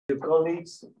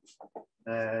Colleagues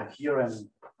here and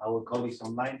our colleagues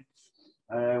online.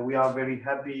 We are very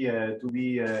happy to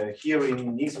be here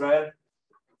in Israel.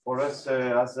 For us,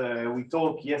 as we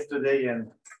talked yesterday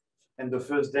and the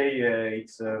first day,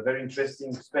 it's a very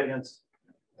interesting experience,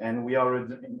 and we are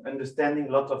understanding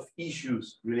a lot of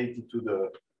issues related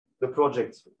to the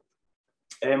project.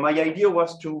 My idea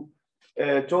was to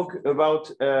talk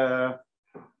about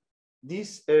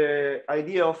this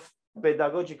idea of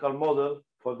pedagogical model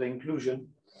for the inclusion.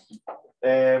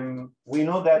 We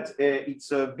know that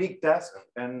it's a big task,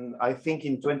 and I think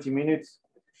in 20 minutes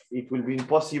it will be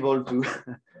impossible to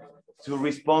to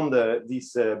respond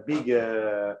this big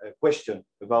question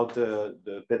about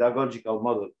the pedagogical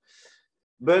model.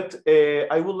 But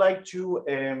I would like to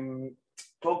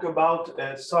talk about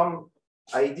some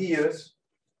ideas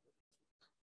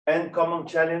and common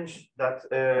challenge that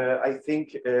I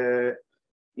think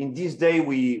in this day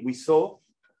we saw.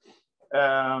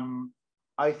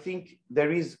 I think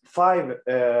there is 5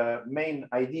 main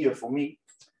ideas for me.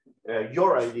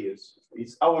 Your ideas,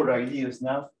 it's our ideas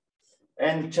now,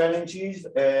 and challenges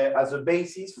as a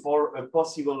basis for a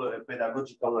possible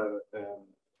pedagogical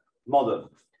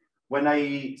model. When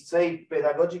I say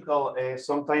pedagogical,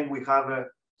 sometimes we have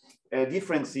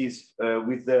differences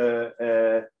with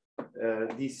the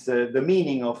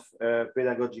meaning of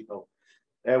pedagogical.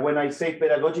 When I say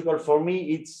pedagogical, for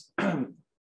me, it's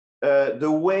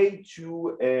the way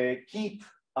to keep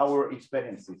our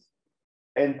experiences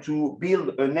and to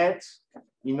build a net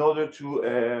in order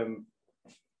to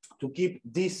keep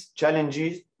these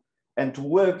challenges and to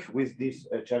work with these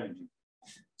challenges.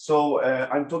 So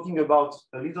I'm talking about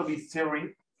a little bit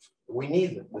theory. We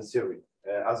need the theory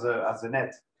as a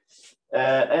net.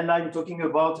 And I'm talking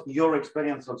about your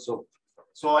experience also.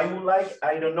 So I would like,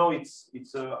 I don't know, it's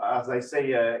as I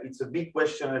say, it's a big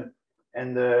question,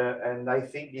 and I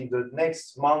think in the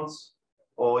next months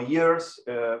or years,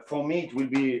 for me, it will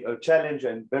be a challenge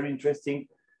and very interesting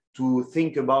to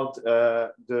think about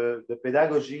the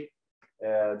pedagogy,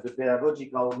 the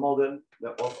pedagogical model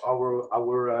of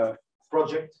our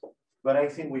project. But I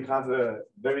think we have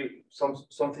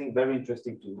something very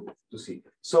interesting to see.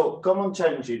 So common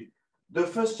challenges. The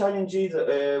first challenges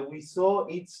we saw,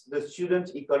 it's the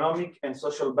student economic and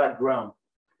social background.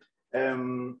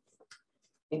 In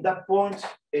that point,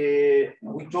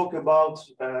 we talk about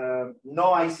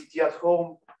no ICT at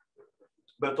home,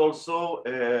 but also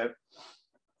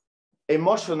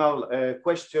emotional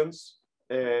questions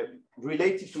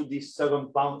related to this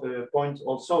second point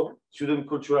also, student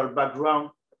cultural background.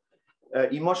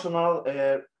 Emotional,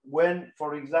 when,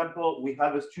 for example, we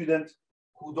have a student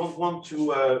who don't want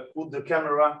to put the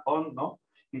camera on, no,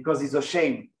 because it's a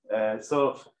shame.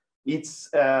 So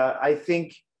it's, I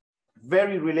think,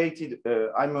 very related.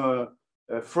 I'm a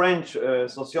French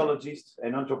sociologist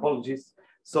and anthropologist.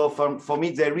 So for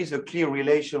me, there is a clear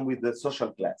relation with the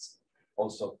social class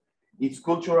also. It's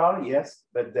cultural, yes,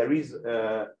 but there is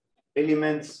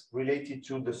elements related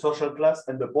to the social class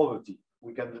and the poverty.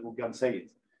 We can say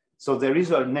it. So there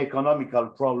is an economical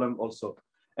problem also.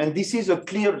 And this is a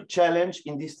clear challenge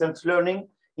in distance learning.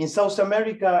 In South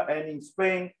America and in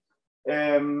Spain,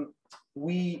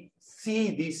 we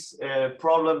see this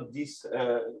problem, this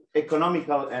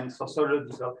economical and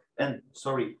sociological and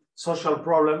social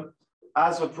problem,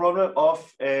 as a problem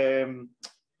of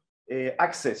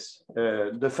access.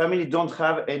 The family don't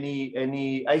have any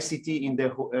ICT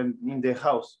in their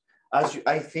house, as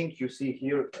I think you see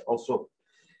here also.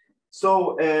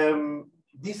 So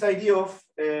this idea of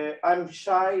I'm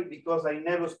shy because I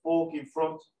never spoke in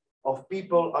front of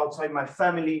people outside my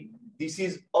family. This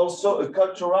is also a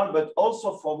cultural, but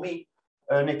also for me,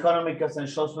 an economic and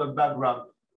social background.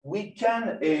 We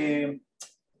can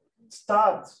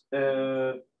start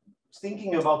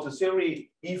thinking about a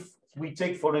theory if we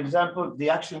take, for example, the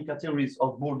action categories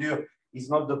of Bourdieu. It's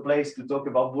not the place to talk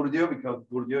about Bourdieu because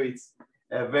Bourdieu is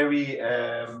very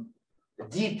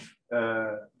deep,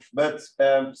 but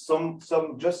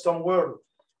just some word.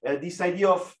 This idea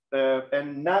of,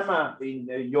 and Nama, in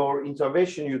your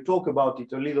intervention, you talk about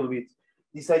it a little bit.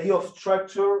 This idea of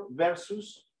structure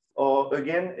versus, or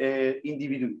again,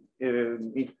 individual,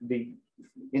 the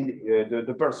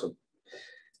person.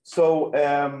 So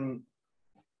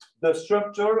the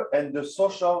structure and the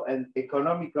social and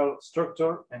economical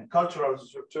structure and cultural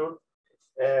structure,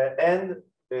 and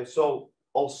so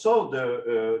also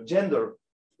the gender.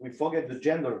 We forget the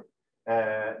gender,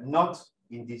 not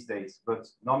in these days, but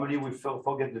normally we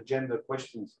forget the gender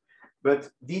questions.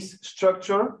 But this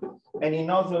structure, and in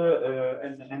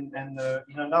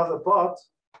another part,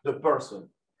 the person.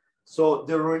 So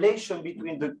the relation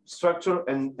between the structure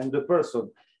and the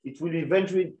person. it will be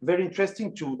very, very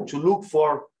interesting to look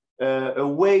for a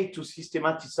way to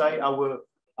systematize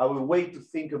our way to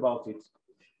think about it.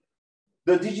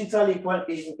 The digital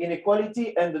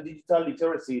inequality and the digital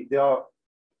literacy, they are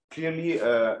clearly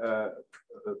a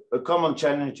common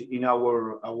challenge in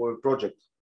our project.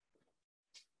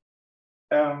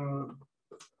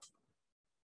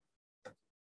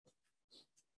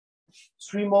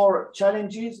 Three more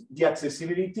challenges: the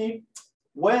accessibility.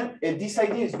 This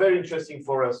idea is very interesting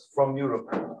for us from Europe.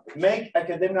 Make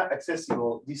academia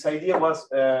accessible. This idea was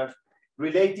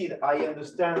related, I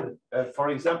understand, for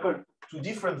example, to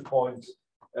different points.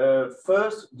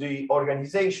 First, the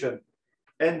organization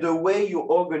and the way you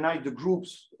organize the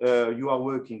groups you are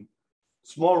working.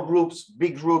 Small groups,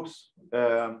 big groups.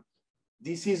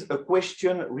 This is a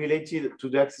question related to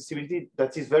the accessibility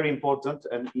that is very important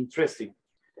and interesting.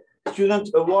 Student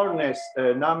awareness,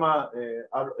 Nama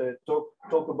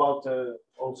talk about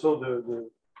also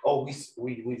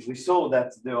we saw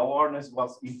that the awareness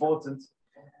was important.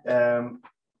 And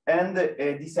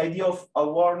this idea of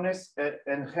awareness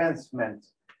enhancement,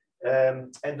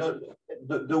 and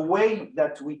the way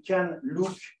that we can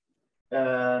look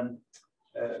the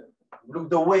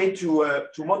way to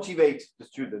motivate the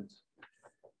students.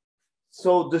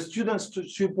 So the students to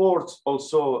support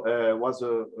also was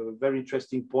a very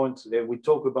interesting point. We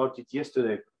talked about it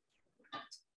yesterday.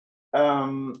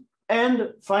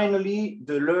 And finally,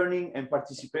 the learning and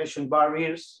participation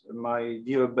barriers. My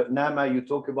dear Nama, you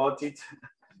talk about it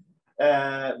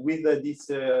with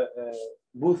this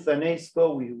Booth and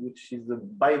ESCO, which is the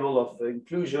Bible of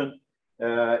inclusion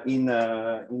in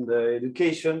the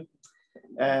education.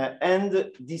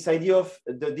 And this idea of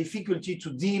the difficulty to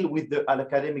deal with the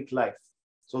academic life,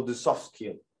 so the soft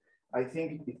skill. I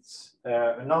think it's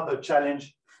another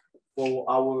challenge for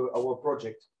our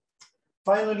project.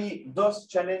 Finally, those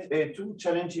two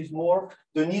challenges more: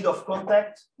 the need of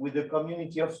contact with the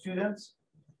community of students.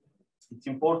 It's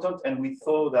important, and we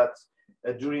saw that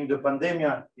during the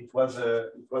pandemic it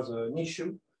was an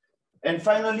issue. And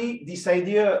finally, this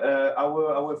idea,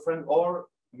 our friend, or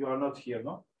you are not here,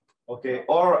 no? Okay,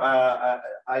 or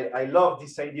I love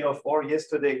this idea of or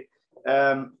yesterday,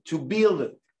 to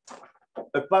build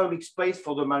a public space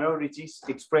for the minorities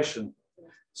expression.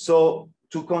 So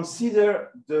to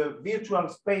consider the virtual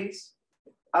space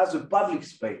as a public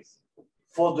space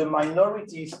for the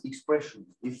minorities expression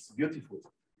is beautiful.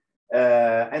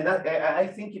 And that, I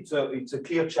think it's a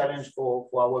clear challenge for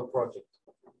our project.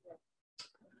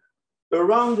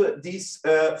 Around these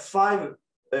 5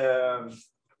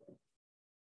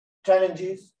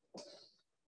 challenges,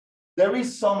 there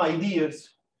is some ideas,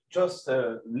 just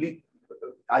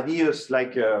ideas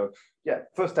like,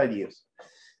 first ideas.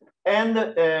 And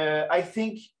I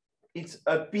think it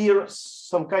appears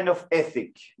some kind of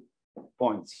ethic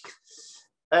points.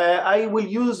 I will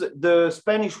use the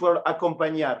Spanish word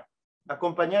acompañar.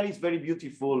 Acompañar is very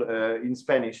beautiful in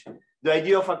Spanish. The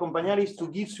idea of acompañar is to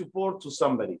give support to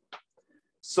somebody.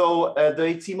 So the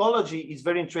etymology is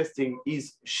very interesting,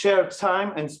 is share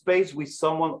time and space with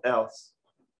someone else.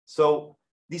 So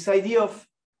this idea of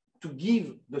to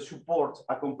give the support,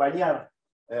 acompañar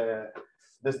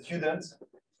the students,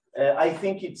 I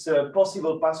think it's a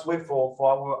possible pathway for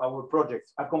our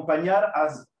project. Acompañar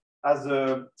as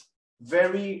a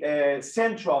very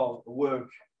central work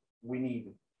we need.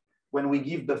 When we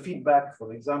give the feedback,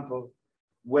 for example,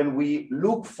 when we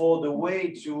look for the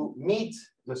way to meet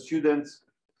the students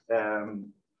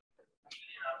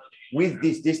with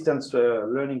this distance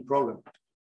learning problem,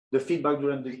 the feedback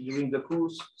during the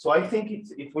course. So I think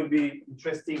it will be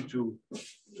interesting to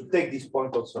take this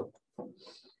point also.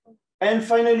 And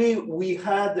finally, we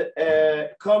had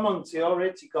a common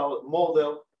theoretical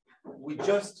model. We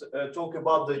just talk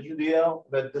about the UDL,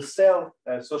 but the CEL,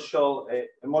 social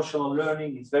emotional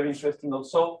learning, is very interesting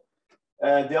also.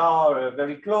 They are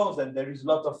very close, and there is a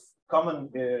lot of common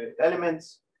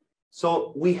elements.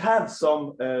 So we have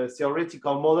some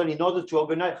theoretical model in order to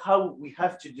organize how we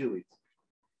have to do it.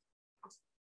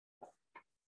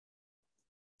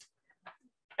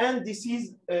 And this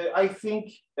is, I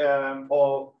think,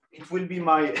 or it will be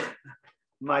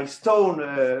my stone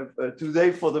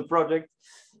today for the project.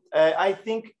 I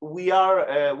think we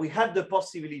have the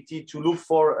possibility to look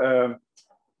for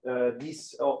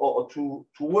this or to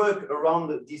work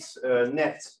around this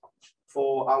net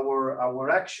for our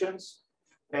actions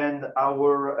and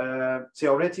our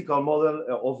theoretical model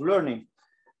of learning.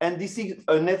 And this is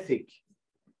an ethic.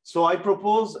 So I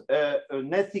propose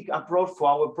an ethic approach for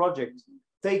our project.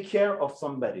 Take care of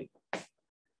somebody.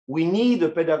 We need a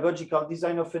pedagogical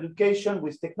design of education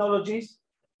with technologies.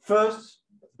 First,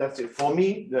 that's it for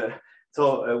me.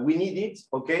 So we need it.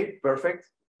 Okay, perfect.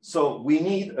 So we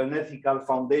need an ethical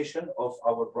foundation of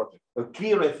our project, a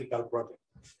clear ethical project.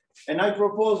 And I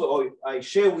propose, or I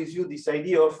share with you this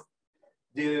idea of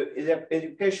the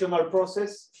educational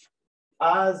process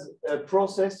as a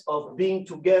process of being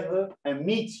together and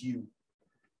meet you.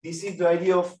 This is the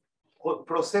idea of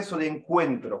proceso de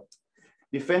encuentro,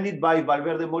 defended by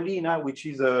Valverde Molina, which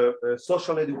is a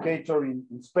social educator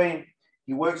in Spain.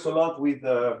 He works a lot with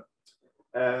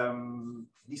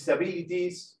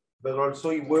disabilities, but also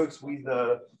he works with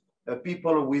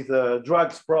people with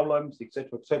drugs problems,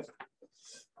 etc., etc.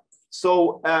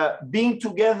 So being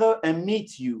together and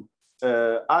meet you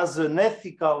as an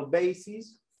ethical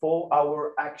basis for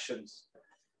our actions.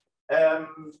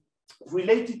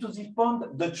 Related to this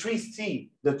point, the 3C,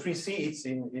 it's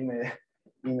in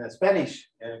Spanish,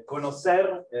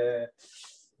 conocer,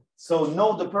 so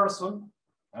know the person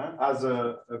as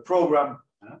a program.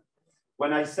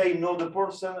 When I say know the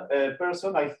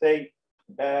person, I say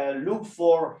look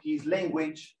for his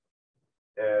language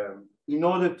in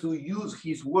order to use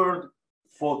his word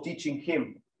for teaching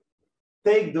him.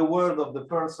 Take the word of the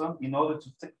person in order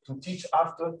to teach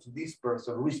after to this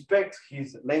person. Respect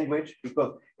his language,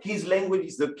 because his language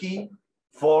is the key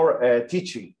for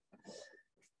teaching.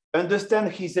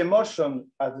 Understand his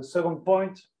emotion at the second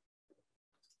point.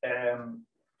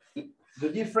 The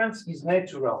difference is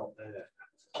natural.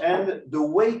 And the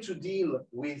way to deal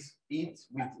with it,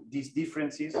 with these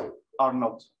differences, are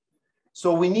not.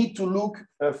 So we need to look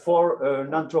for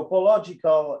an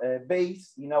anthropological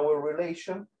base in our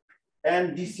relation.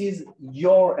 And this is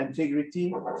your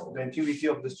integrity, the integrity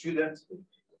of the student,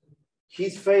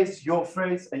 his face, your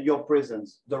face, and your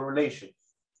presence, the relation.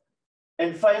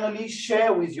 And finally,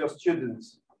 share with your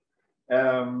students.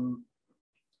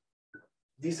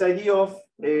 This idea of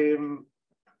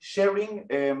sharing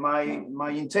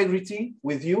my integrity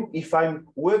with you. If I'm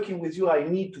working with you, I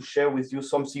need to share with you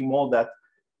something more than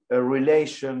a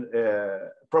relation,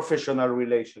 professional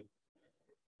relation.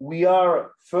 We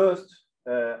are first,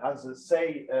 as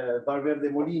say Valverde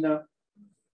Molina,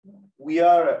 we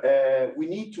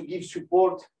need to give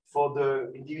support for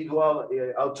the individual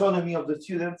autonomy of the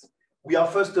students. We are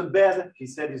first a bed, he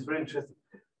said, is very interesting.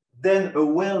 Then a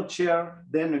wheelchair,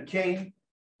 then a cane,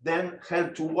 then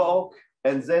help to walk,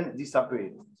 and then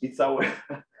disappear. It's our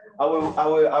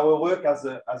our work as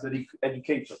an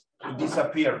educator to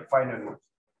disappear finally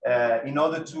in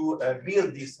order to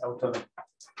build this autonomy.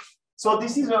 So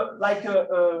this is like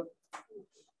an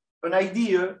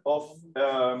idea of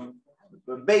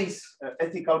a base,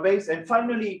 ethical base, and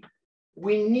finally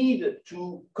we need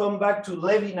to come back to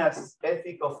Levinas'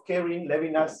 ethic of caring.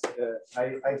 Levinas,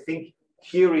 I think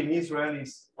here in Israel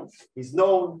is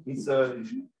known. It's a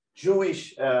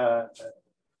Jewish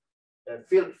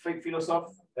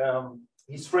philosopher.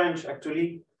 He's French,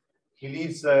 actually. He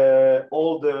lives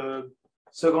all the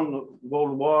Second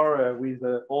World War with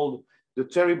all the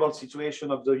terrible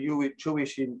situation of the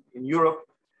Jewish in Europe.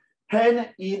 And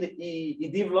he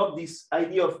developed this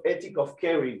idea of ethic of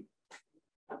caring.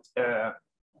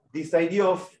 This idea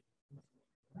of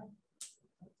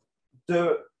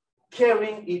the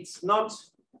caring, it's not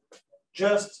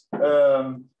just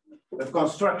a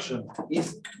construction,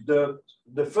 it's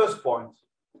the first point.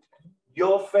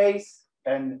 Your faith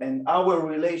and our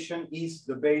relation is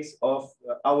the base of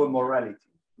our morality.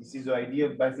 This is the idea,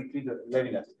 basically, the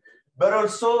Levinas. But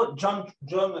also John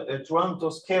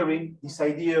Toronto's caring, this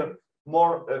idea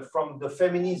more from the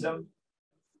feminism,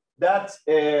 that,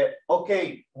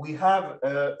 okay, we have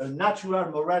a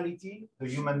natural morality, the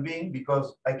human being,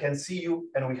 because I can see you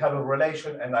and we have a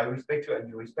relation and I respect you and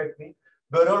you respect me,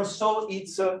 but also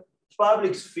it's a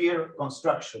public sphere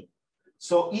construction.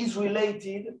 So is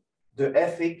related, the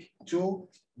ethic, to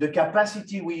the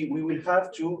capacity we will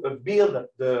have to build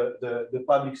the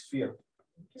public sphere.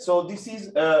 So this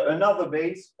is another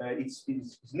base. It's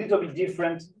a little bit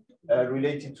different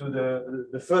related to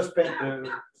the first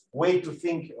way to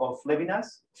think of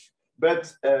Levinas,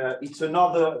 but it's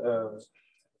another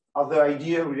other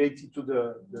idea related to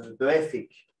the ethic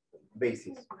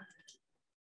basis.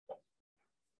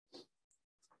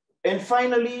 And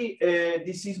finally,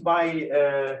 this is my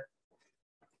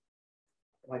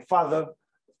father,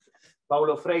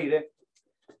 Paulo Freire.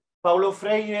 Paulo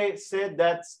Freire said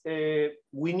that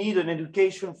we need an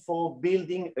education for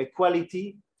building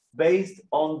equality based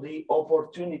on the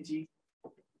opportunity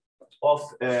of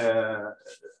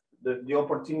the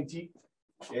opportunity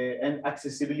and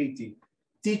accessibility.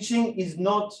 Teaching is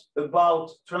not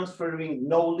about transferring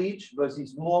knowledge, but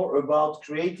it's more about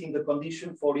creating the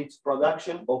condition for its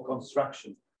production or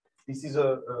construction. This is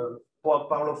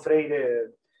Paulo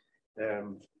Freire.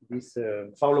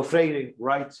 Paulo Freire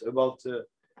writes about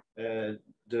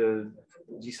the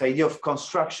this idea of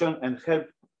construction and help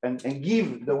and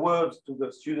give the words to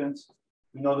the students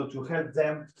in order to help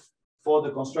them for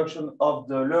the construction of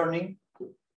the learning.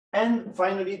 And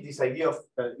finally, this idea of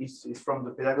is from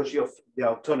the pedagogy of the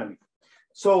autonomy.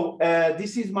 So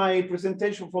this is my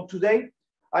presentation for today.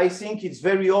 I think it's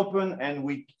very open, and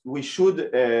we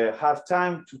should have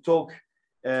time to talk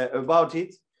about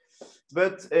it.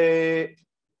 But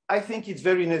I think it's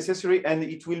very necessary, and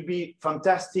it will be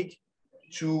fantastic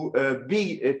to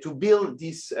build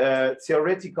this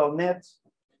theoretical net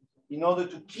in order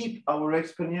to keep our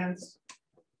experience,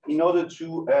 in order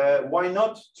to why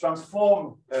not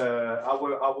transform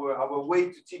our way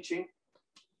to teaching,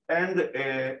 and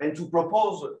to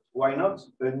propose, why not,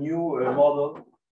 a new model